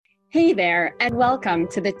Hey there, and welcome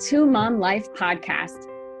to the Two Mom Life podcast,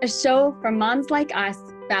 a show for moms like us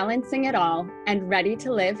balancing it all and ready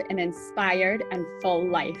to live an inspired and full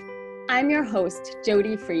life. I'm your host,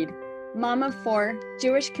 Jody Freed, mom of four,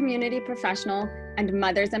 Jewish community professional, and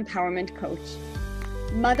mother's empowerment coach.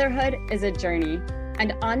 Motherhood is a journey,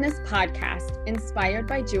 and on this podcast, inspired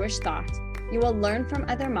by Jewish thought, you will learn from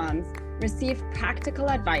other moms, receive practical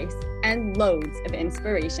advice, and loads of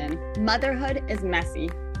inspiration. Motherhood is messy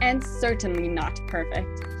and certainly not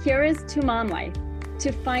perfect. Here is to mom life,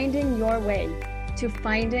 to finding your way, to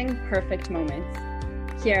finding perfect moments.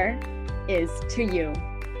 Here is to you.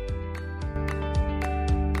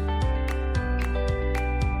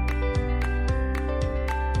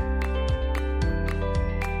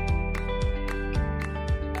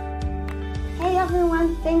 Hey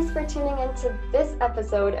everyone, thanks for tuning into this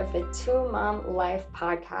episode of the Two Mom Life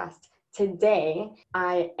podcast. Today,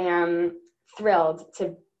 I am thrilled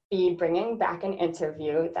to be bringing back an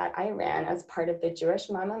interview that I ran as part of the Jewish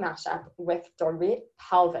Mama Mashup with Dorit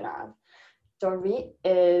Palvanov. Dorit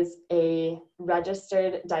is a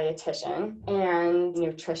registered dietitian and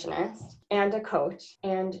nutritionist and a coach,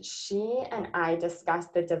 and she and I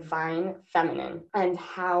discussed the divine feminine and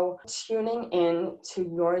how tuning in to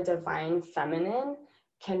your divine feminine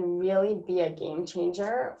can really be a game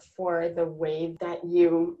changer for the way that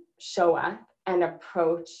you show up and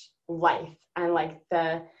approach life and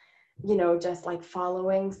just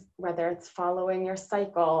following, whether it's following your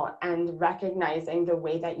cycle and recognizing the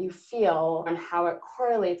way that you feel and how it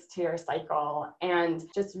correlates to your cycle, and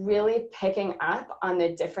just really picking up on the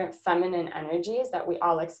different feminine energies that we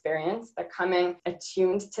all experience, becoming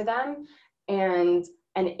attuned to them and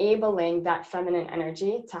enabling that feminine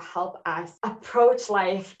energy to help us approach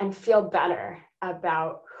life and feel better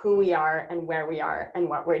about who we are and where we are and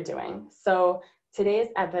what we're doing. So today's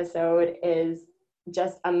episode is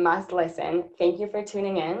just a must listen. Thank you for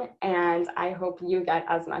tuning in, and I hope you get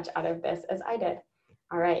as much out of this as I did.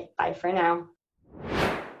 All right, bye for now.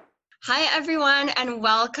 Hi everyone, and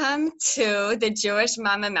welcome to the Jewish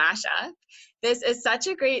Mama Mashup. This is such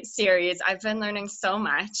a great series. I've been learning so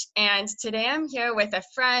much, and today I'm here with a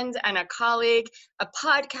friend and a colleague, a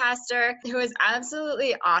podcaster who is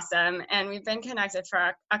absolutely awesome, and we've been connected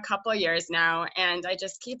for a couple years now, and I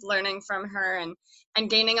just keep learning from her and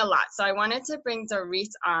gaining a lot. So I wanted to bring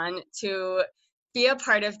Dorit on to be a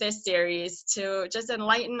part of this series to just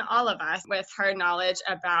enlighten all of us with her knowledge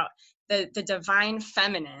about the divine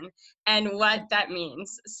feminine and what that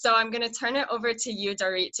means. So I'm going to turn it over to you,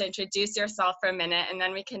 Dorit, to introduce yourself for a minute, and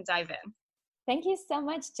then we can dive in. Thank you so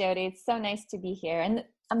much, Jody. It's so nice to be here, and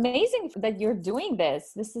amazing that you're doing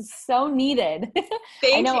this. This is so needed.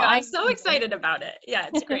 Thank you. I'm so excited about it. Yeah,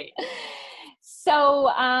 it's great.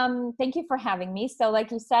 So thank you for having me. So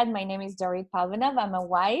like you said, my name is Dorit Palvanov. I'm a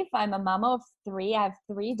wife. I'm a mama of three. I have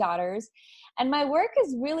three daughters. And my work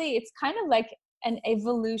is really, it's kind of like an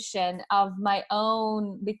evolution of my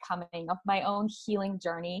own becoming, of my own healing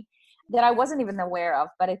journey that I wasn't even aware of,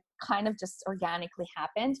 but it kind of just organically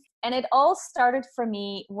happened. And it all started for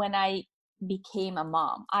me when I became a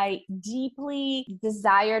mom. I deeply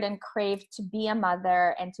desired and craved to be a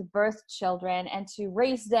mother and to birth children and to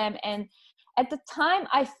raise them. And at the time,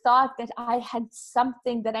 I thought that I had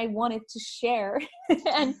something that I wanted to share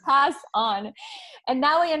and pass on. And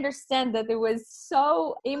now I understand that it was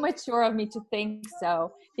so immature of me to think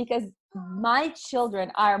so, because my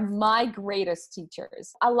children are my greatest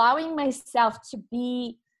teachers. Allowing myself to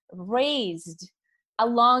be raised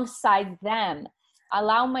alongside them,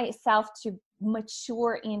 allow myself to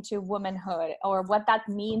mature into womanhood, or what that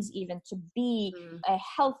means even to be a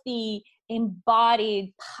healthy,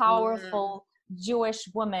 embodied, powerful Jewish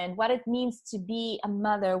woman, what it means to be a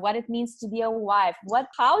mother, what it means to be a wife,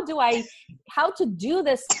 how to do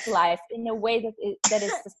this life in a way that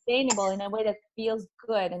is sustainable, in a way that feels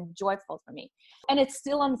good and joyful for me. And it's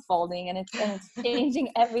still unfolding, and it's changing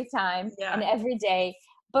every time and every day.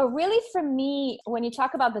 But really for me, when you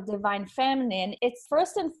talk about the divine feminine, it's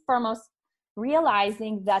first and foremost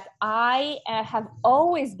realizing that I have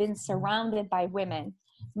always been surrounded by women.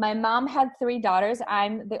 My mom had three daughters.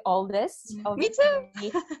 I'm the oldest. Me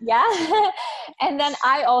too. Yeah. And then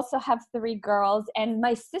I also have three girls, and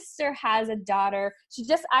my sister has a daughter. She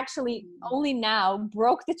just actually only now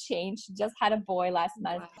broke the chain. She just had a boy last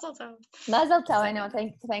month. Mazel tov. I know.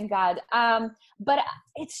 Thank God. But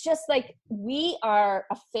it's just like we are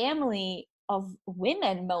a family of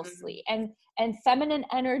women mostly, and feminine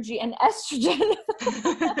energy and estrogen.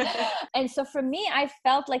 And so for me, I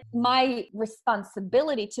felt like my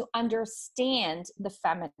responsibility to understand the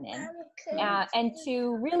feminine and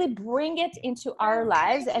to really bring it into our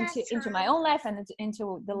lives and into my own life and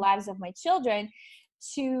into the lives of my children,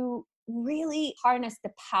 to really harness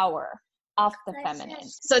the power of the feminine.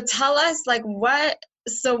 So tell us, like, what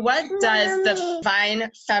does the divine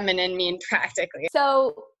feminine mean practically?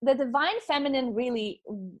 So the divine feminine really,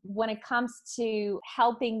 when it comes to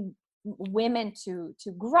helping women to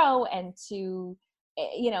grow and to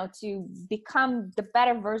to become the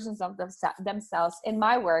better versions of themselves in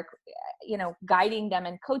my work, guiding them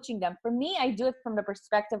and coaching them. For me, I do it from the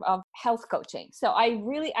perspective of health coaching. So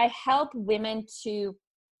I help women to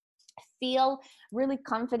feel really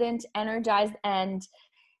confident, energized, and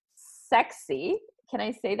sexy. Can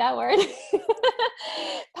I say that word?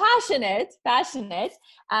 passionate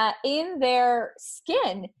in their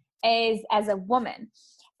skin as a woman.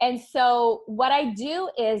 And so what I do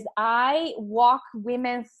is I walk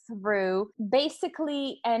women through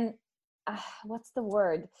basically, and what's the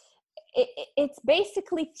word? It's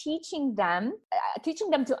basically teaching them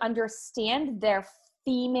to understand their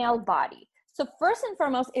female body. So first and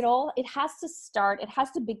foremost, it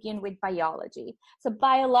has to begin with biology. So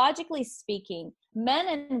biologically speaking, men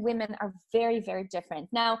and women are very, very different.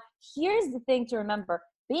 Now, here's the thing to remember.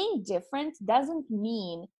 Being different doesn't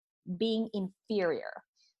mean being inferior,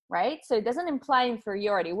 right? So it doesn't imply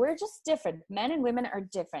inferiority. We're just different. Men and women are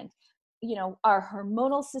different. Our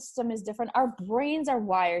hormonal system is different. Our brains are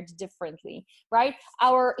wired differently, right?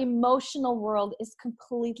 Our emotional world is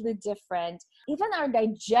completely different. Even our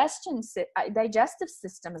digestive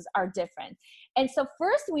systems are different. And so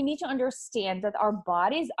first we need to understand that our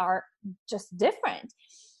bodies are just different.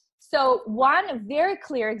 So one very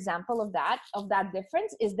clear example of that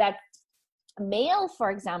difference is that male,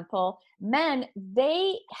 for example, men,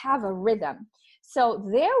 they have a rhythm. So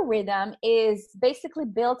their rhythm is basically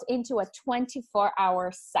built into a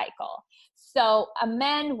 24-hour cycle. So a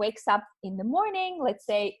man wakes up in the morning, let's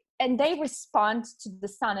say, and they respond to the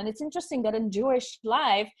sun. And it's interesting that in Jewish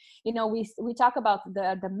life, we talk about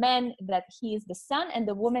the man, that he is the sun, and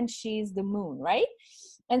the woman, she's the moon, right?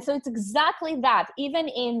 And so it's exactly that. Even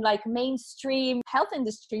in like mainstream health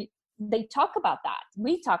industry, they talk about that.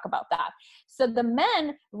 We talk about that. So the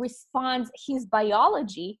man his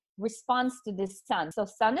biology responds to the sun. So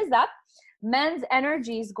sun is up, men's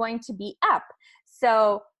energy is going to be up.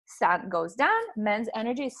 So sun goes down, men's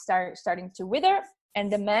energy is starting to wither,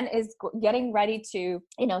 and the man is getting ready to,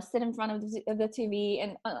 sit in front of the TV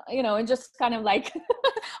and, and just kind of like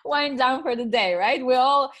wind down for the day, right? We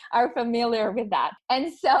all are familiar with that.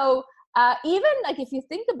 And so even like if you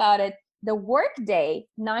think about it, the work day,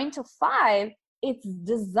 9 to 5, it's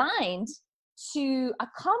designed to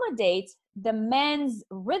accommodate the men's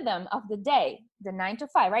rhythm of the day, the 9 to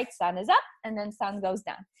 5, right? Sun is up and then sun goes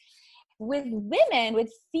down. With women,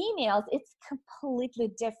 with females, it's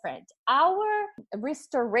completely different. Our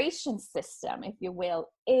restoration system, if you will,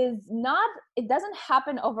 it doesn't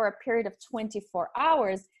happen over a period of 24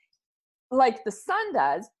 hours like the sun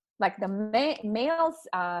does, like the male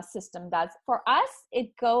system does. For us,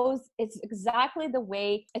 it's exactly the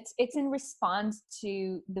way it's in response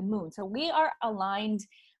to the moon. So we are aligned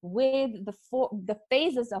with the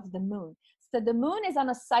phases of the moon. So the moon is on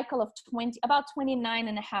a cycle of about 29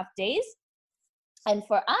 and a half days. And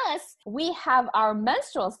for us, we have our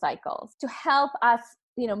menstrual cycles to help us,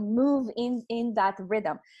 move in that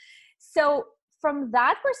rhythm. So from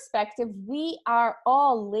that perspective, we are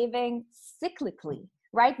all living cyclically,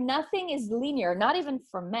 right? Nothing is linear, not even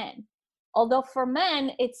for men. Although for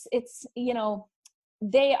men, it's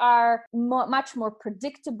they are much more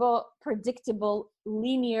predictable,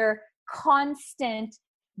 linear, constant,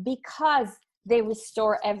 because they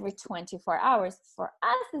restore every 24 hours. For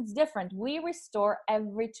us, it's different. We restore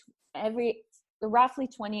every roughly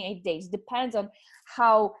 28 days. Depends on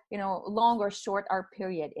how long or short our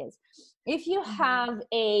period is. If you have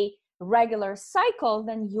a regular cycle,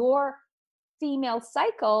 then your female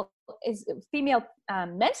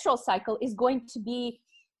menstrual cycle is going to be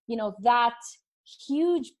that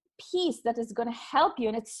huge piece that is going to help you.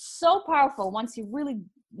 And it's so powerful once you really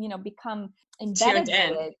become embedded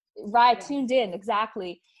with it, right? Tuned in,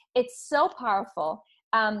 exactly. It's so powerful.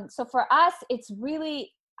 So for us, it's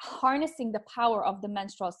really harnessing the power of the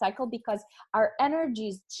menstrual cycle, because our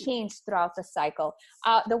energies change throughout the cycle.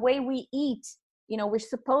 The way we eat, we're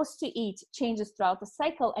supposed to eat, changes throughout the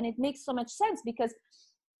cycle. And it makes so much sense, because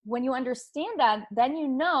when you understand that, then you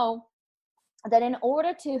know that in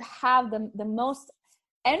order to have the most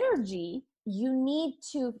energy, you need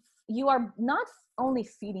to you are not only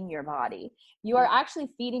feeding your body, you are actually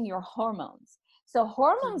feeding your hormones. So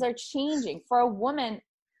hormones are changing for a woman.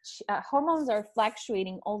 Hormones are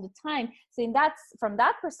fluctuating all the time. So from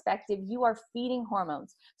that perspective, you are feeding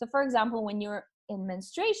hormones. So for example, when you're in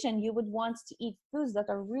menstruation, you would want to eat foods that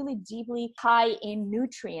are really deeply high in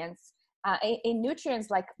nutrients,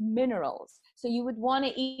 like minerals. So you would want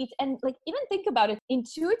to eat, and like, even think about it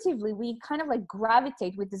intuitively, we kind of like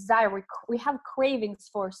gravitate with desire. We have cravings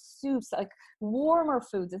for soups, like warmer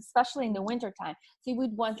foods, especially in the winter time. So you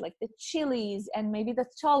would want like the chilies and maybe the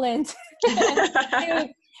cholent,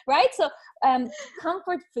 right? So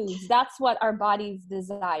comfort foods, that's what our bodies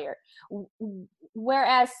desire.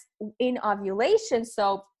 Whereas in ovulation,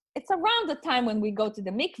 so it's around the time when we go to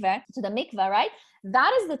the mikveh, right?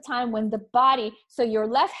 That is the time when the body, so your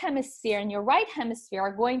left hemisphere and your right hemisphere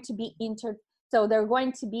are going to be so they're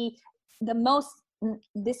going to be the most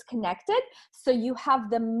disconnected. So you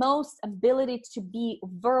have the most ability to be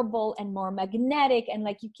verbal and more magnetic, and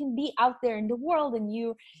like you can be out there in the world, and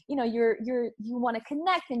you want to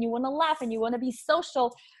connect, and you want to laugh, and you want to be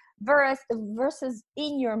social. Versus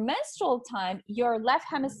in your menstrual time, your left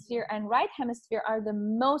hemisphere and right hemisphere are the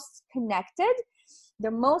most connected,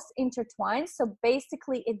 the most intertwined. So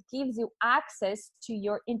basically it gives you access to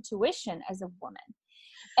your intuition as a woman.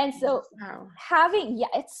 And so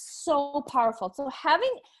it's so powerful. So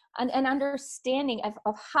having an understanding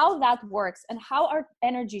of how that works, and how our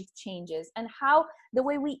energy changes, and how the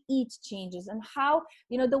way we eat changes, and how,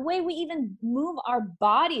 the way we even move our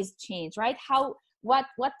bodies change, right? What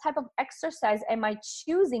type of exercise am I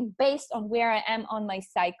choosing based on where I am on my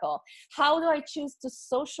cycle? How do I choose to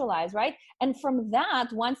socialize, right? And from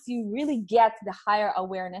that, once you really get the higher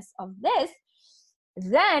awareness of this,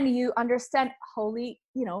 then you understand, holy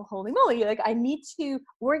moly, like I need to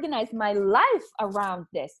organize my life around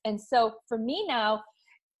this. And so for me now,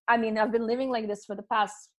 I mean, I've been living like this for the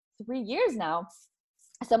past 3 years now.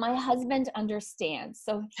 So my husband understands.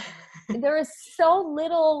 So there is so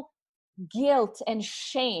little guilt and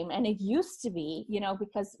shame, and it used to be,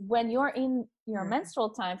 because when you're in your menstrual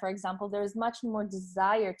time, for example, there's much more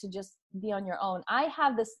desire to just be on your own. I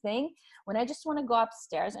have this thing when I just want to go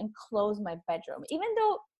upstairs and close my bedroom, even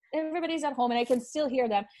though everybody's at home and I can still hear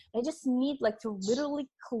them. I just need like to literally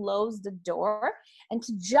close the door and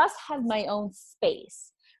to just have my own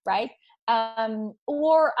space, right? In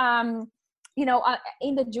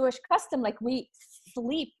the Jewish custom, like we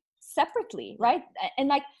sleep separately, right? And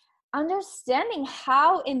like understanding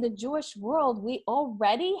how in the Jewish world we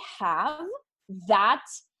already have that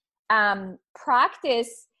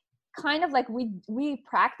practice, kind of like we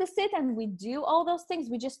practice it and we do all those things,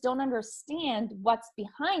 we just don't understand what's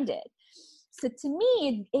behind it. So to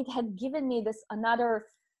me, it had given me this another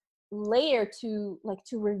layer to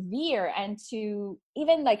revere, and to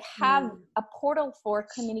even like have a portal for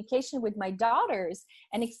communication with my daughters,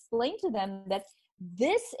 and explain to them that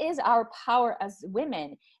this is our power as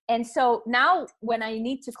women. And so now when I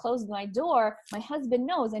need to close my door, my husband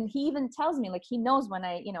knows, and he even tells me, like, he knows when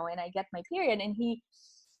I get my period, and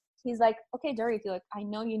he's like, okay, Dorit, like, I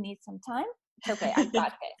know you need some time. It's okay, I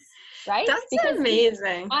got this, right? That's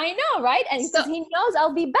amazing. I know, right? And because he knows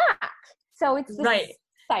I'll be back. So it's this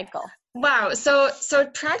cycle. Wow. So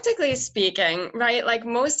practically speaking, right, like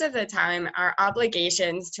most of the time our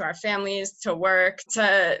obligations to our families, to work,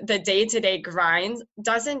 to the day-to-day grind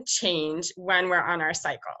doesn't change when we're on our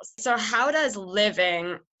cycles. So how does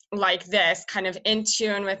living like this, kind of in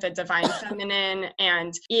tune with the divine feminine,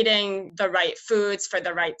 and eating the right foods for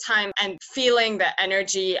the right time, and feeling the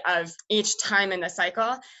energy of each time in the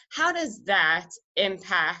cycle, how does that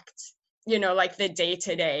impact, like the day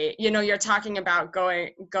to day? You're talking about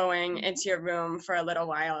going into your room for a little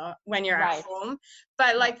while when you're at home,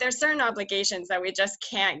 but like there's certain obligations that we just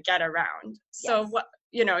can't get around. So what,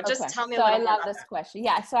 just tell me a little bit. So I love this question.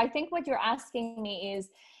 Yeah. So I think what you're asking me is,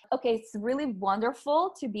 okay, it's really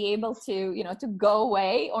wonderful to be able to, to go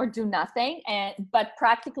away or do nothing. But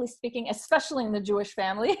practically speaking, especially in the Jewish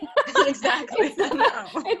family, exactly.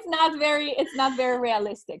 it's not very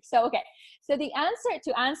realistic. So, okay. So to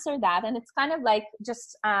answer that, and it's kind of like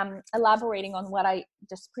just elaborating on what I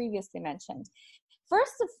just previously mentioned.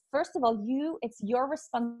 First of all, it's your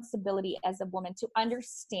responsibility as a woman to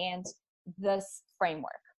understand this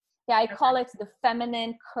framework. Yeah, I call it the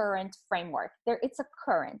feminine current framework. It's a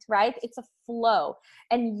current, right? It's a flow.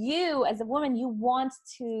 And you, as a woman, you want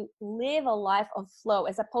to live a life of flow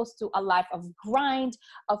as opposed to a life of grind,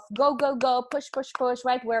 of go, go, go, push, push, push,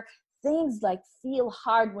 right? Where things like feel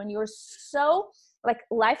hard when you're so, like,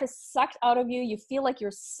 life is sucked out of you. You feel like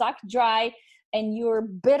you're sucked dry, and you're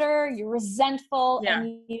bitter, you're resentful,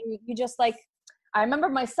 and you just like, I remember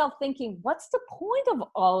myself thinking, what's the point of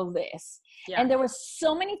all of this? Yeah. And there were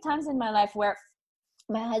so many times in my life where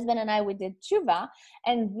my husband and I, we did tshuva,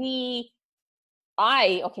 and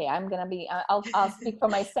I'll speak for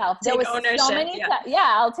myself. There was ownership, so many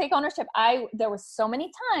I'll take ownership. There were so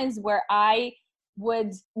many times where I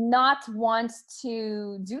would not want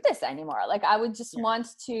to do this anymore. Like I would just want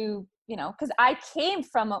to, because I came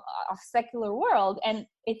from a secular world, and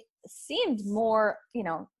it seemed more,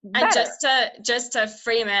 better. And just to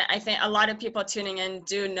frame it, I think a lot of people tuning in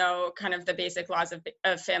do know kind of the basic laws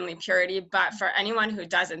of family purity, but for anyone who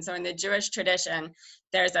doesn't, so in the Jewish tradition,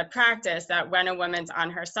 there's a practice that when a woman's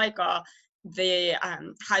on her cycle, the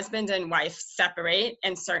husband and wife separate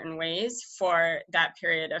in certain ways for that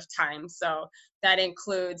period of time. So that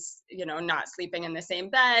includes, not sleeping in the same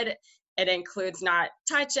bed. It includes not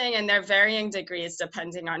touching, and there are varying degrees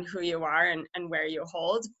depending on who you are and where you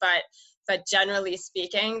hold. But generally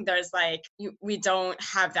speaking, there's we don't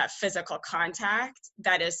have that physical contact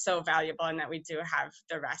that is so valuable and that we do have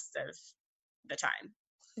the rest of the time.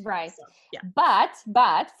 Right. So, yeah.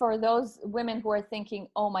 But for those women who are thinking,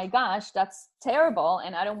 oh my gosh, that's terrible,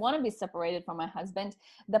 and I don't want to be separated from my husband,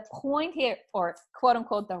 the point here, or quote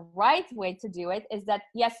unquote, the right way to do it is that,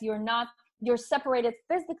 yes, you're separated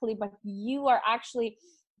physically, but you are actually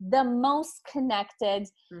the most connected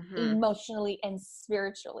emotionally and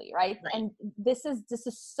spiritually, right? And this is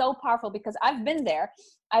so powerful, because I've been there.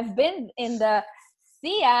 I've been in the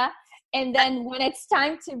see ya, and then when it's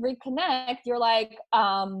time to reconnect, you're like,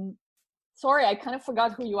 sorry, I kind of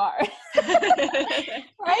forgot who you are.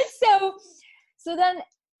 Right? So then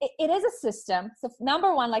it is a system. So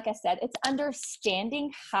number one, like I said, it's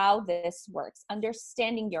understanding how this works,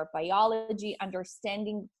 understanding your biology,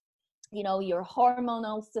 understanding, your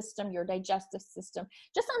hormonal system, your digestive system,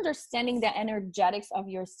 just understanding the energetics of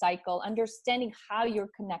your cycle, understanding how you're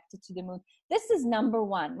connected to the moon. This is number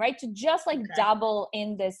one, right? To just dabble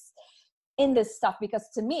in this stuff, because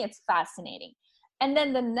to me, it's fascinating. And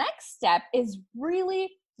then the next step is really,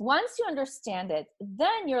 once you understand it,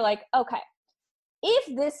 then you're like, okay,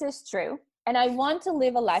 if this is true and I want to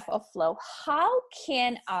live a life of flow, how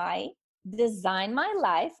can I design my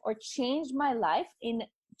life or change my life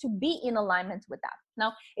to be in alignment with that?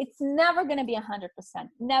 Now, it's never going to be 100%,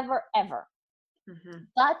 never, ever.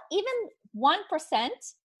 But even 1%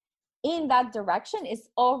 in that direction is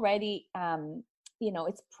already,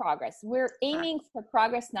 it's progress. We're aiming for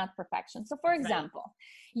progress, not perfection. So for example,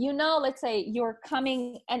 let's say you're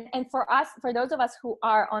coming, and for those of us who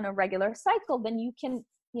are on a regular cycle, then you can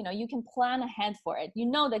plan ahead for it. You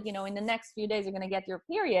know that, in the next few days, you're going to get your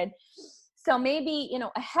period. So maybe,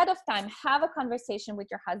 ahead of time, have a conversation with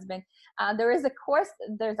your husband. There's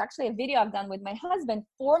actually a video I've done with my husband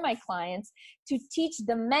for my clients to teach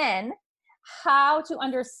the men how to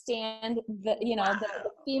understand the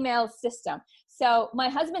female system. So my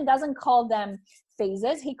husband doesn't call them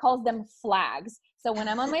phases, he calls them flags. So when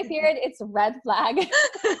I'm on my period, it's a red flag.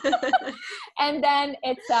 and then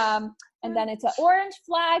it's an orange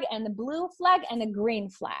flag and a blue flag and a green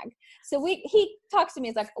flag. So he talks to me,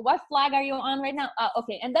 it's like, what flag are you on right now?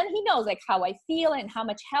 Okay. And then he knows how I feel and how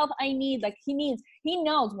much help I need. He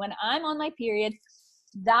knows when I'm on my period,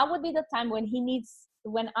 that would be the time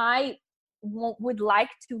when I would like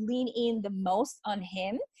to lean in the most on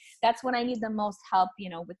him. That's when I need the most help,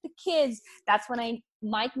 with the kids. That's when I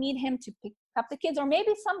might need him to pick up the kids, or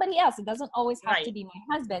maybe somebody else. It doesn't always have to be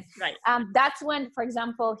my husband. Right. That's when, for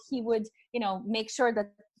example, he would, make sure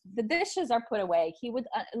that the dishes are put away. He would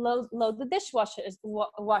load the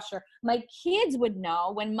washer. My kids would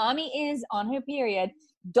know when mommy is on her period,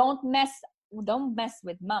 don't mess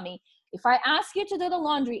with mommy. If I ask you to do the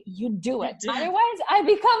laundry, you do it. Otherwise, I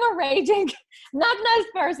become a raging, not nice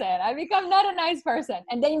person. I become not a nice person.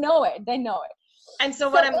 And they know it. And so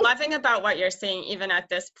what I'm loving about what you're saying, even at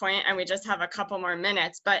this point, and we just have a couple more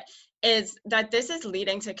minutes, but is that this is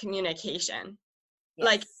leading to communication.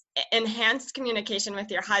 Yes. Enhanced communication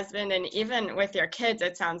with your husband and even with your kids,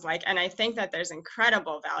 it sounds like. And I think that there's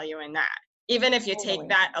incredible value in that, even if you take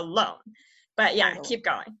that alone. But yeah, keep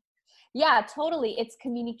going. Yeah, totally. It's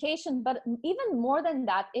communication, but even more than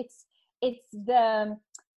that, it's the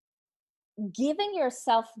giving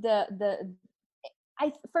yourself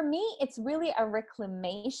for me, it's really a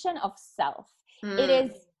reclamation of self.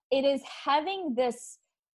 It is having this,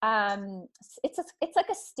 it's like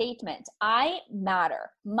a statement. I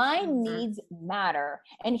matter. My needs matter.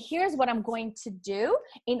 And here's what I'm going to do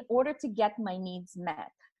in order to get my needs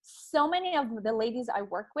met. So many of the ladies I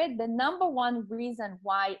work with, the number one reason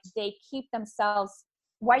why they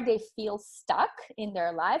feel stuck in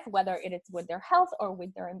their life, whether it is with their health or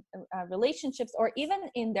with their relationships, or even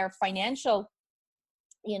in their financial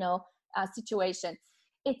situation.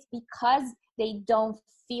 It's because they don't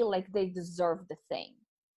feel like they deserve the thing.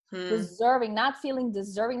 Deserving, not feeling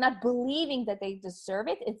deserving, not believing that they deserve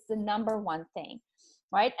it. It's the number one thing,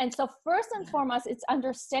 right? And so first and foremost, it's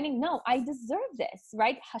understanding, no, I deserve this,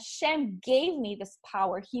 right? Hashem gave me this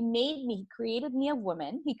power. He made me, he created me a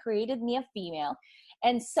woman. He created me a female.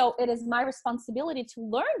 And so it is my responsibility to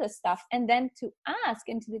learn this stuff and then to ask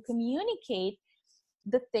and to communicate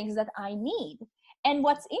the things that I need. And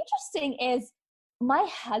what's interesting is my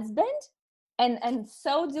husband, and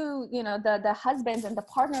so do, the husbands and the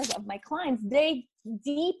partners of my clients, they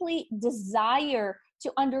deeply desire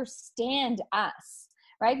to understand us,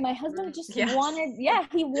 right? My husband just he wanted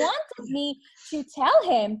me to tell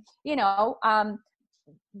him,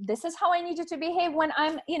 this is how I need you to behave when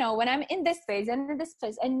I'm in this phase and in this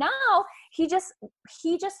phase. And now he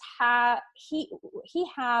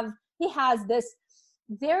has this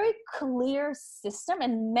very clear system,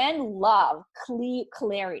 and men love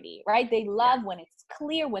clarity, right? They love when it's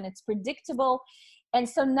clear, when it's predictable. And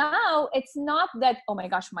so now it's not that, oh my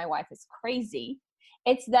gosh, my wife is crazy.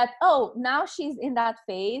 It's that, oh, now she's in that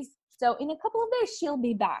phase, so in a couple of days she'll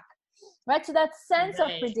be back, right? So that sense of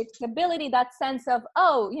predictability, that sense of,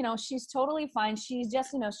 oh, she's totally fine. She's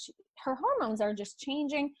just, her hormones are just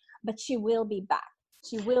changing, but she will be back.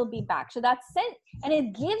 She will be back. So that sense, and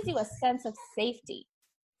it gives you a sense of safety.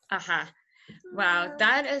 Wow,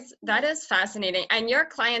 that is fascinating. And your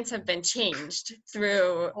clients have been changed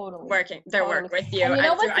through work with you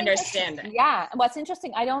and through understanding. Yeah, what's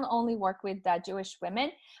interesting, I don't only work with Jewish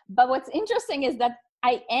women, but what's interesting is that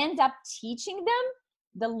I end up teaching them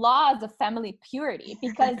the laws of family purity,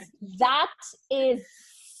 because that is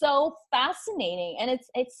so fascinating, and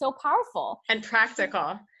it's so powerful and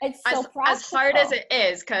practical. It's so practical. As hard as it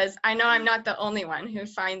is, because I know I'm not the only one who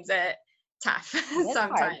finds it tough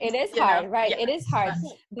sometimes. It is hard, right? Yeah. It is hard.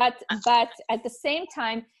 But at the same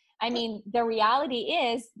time, I mean, the reality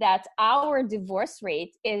is that our divorce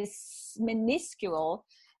rate is minuscule,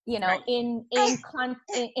 in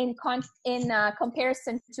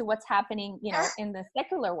comparison to what's happening, in the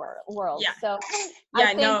secular world. Yeah. So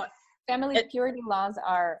I think family purity laws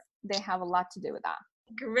they have a lot to do with that.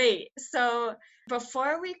 Great. So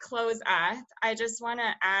before we close out, I just want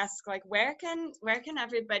to ask, where can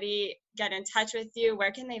everybody get in touch with you?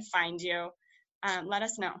 Where can they find you? Let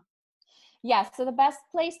us know. Yeah. So the best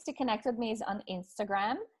place to connect with me is on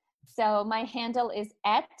Instagram. So my handle is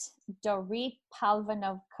 @Dorit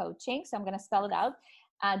Palvanov Coaching. So I'm going to spell it out.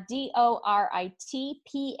 DORIT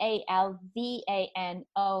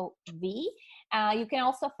PALVANOV. You can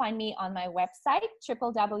also find me on my website,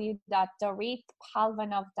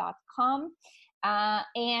 www.doritpalvanov.com.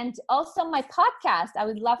 And also my podcast. I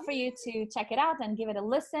would love for you to check it out and give it a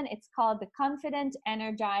listen. It's called The Confident,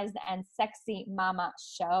 Energized, and Sexy Mama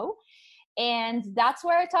Show. And that's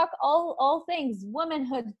where I talk all things: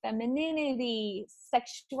 womanhood, femininity,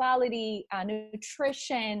 sexuality,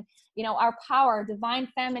 nutrition, our power, divine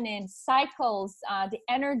feminine, cycles, the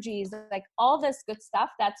energies, all this good stuff.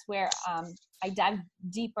 That's where I dive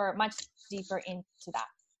much deeper into that.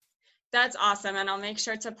 That's awesome. And I'll make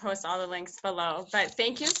sure to post all the links below. But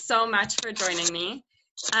thank you so much for joining me.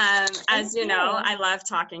 As you know, I love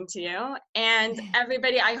talking to you. And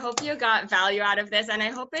everybody, I hope you got value out of this. And I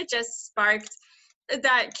hope it just sparked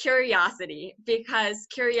that curiosity, because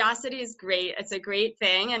curiosity is great. It's a great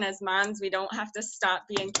thing. And as moms, we don't have to stop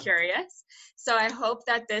being curious. So I hope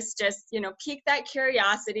that this just, piqued that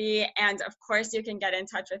curiosity. And of course, you can get in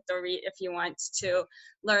touch with Dorit if you want to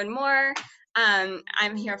learn more.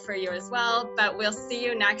 I'm here for you as well, but we'll see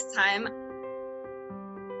you next time.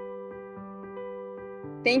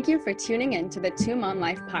 Thank you for tuning in to the Two Mom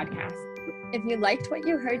Life podcast. If you liked what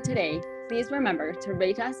you heard today, please remember to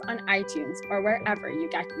rate us on iTunes or wherever you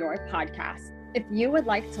get your podcasts. If you would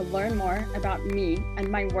like to learn more about me and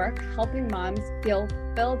my work helping moms feel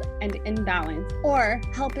fulfilled and in balance, or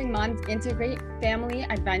helping moms integrate family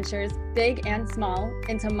adventures, big and small,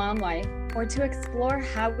 into mom life, or to explore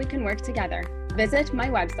how we can work together, visit my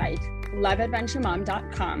website,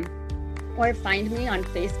 loveadventuremom.com, or find me on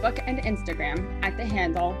Facebook and Instagram at the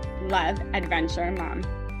handle Love Adventure Mom.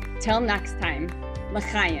 Till next time,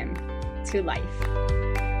 l'chaim, to life.